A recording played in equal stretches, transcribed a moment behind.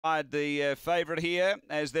The favourite here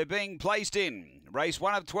as they're being placed in. Race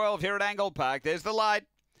 1 of 12 here at Angle Park. There's the light.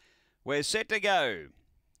 We're set to go.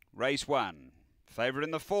 Race 1. Favourite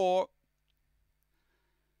in the 4.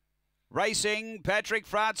 Racing, Patrick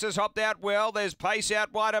Francis hopped out well. There's pace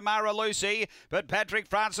out wide, Amara Lucy, but Patrick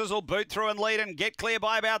Francis will boot through and lead and get clear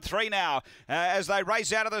by about 3 now. As they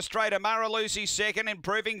race out of the straight, Amara Lucy second,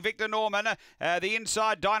 improving Victor Norman. The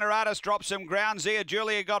inside, Dinah Artist drops some ground. Zia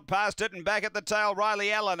Julia got past it, and back at the tail,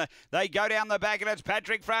 Riley Allen. They go down the back, and it's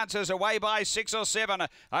Patrick Francis away by 6 or 7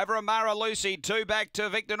 over Amara Lucy. 2 back to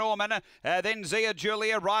Victor Norman. Then Zia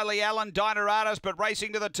Julia, Riley Allen, Dinah Artist, but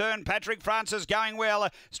racing to the turn. Patrick Francis going well.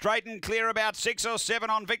 Straight and clear about 6 or 7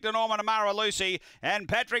 on Victor Norman, Amara Lucy, and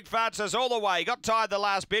Patrick Francis all the way. Got tired the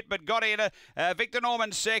last bit, but got in. Victor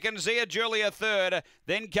Norman second, Zia Julia third.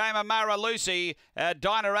 Then came Amara Lucy,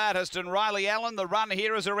 Dinah Artist, and Riley Allen. The run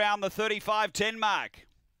here is around the 35-10 mark.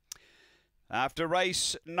 After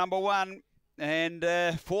race number 1, and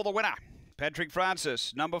for the winner, Patrick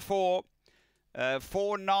Francis, number 4,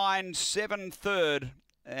 4-9-7 third,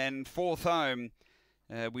 and 4th home.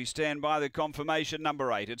 We stand by the confirmation,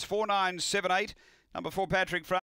 number 8. It's 4-9-7-8. Number 4, Patrick Francis.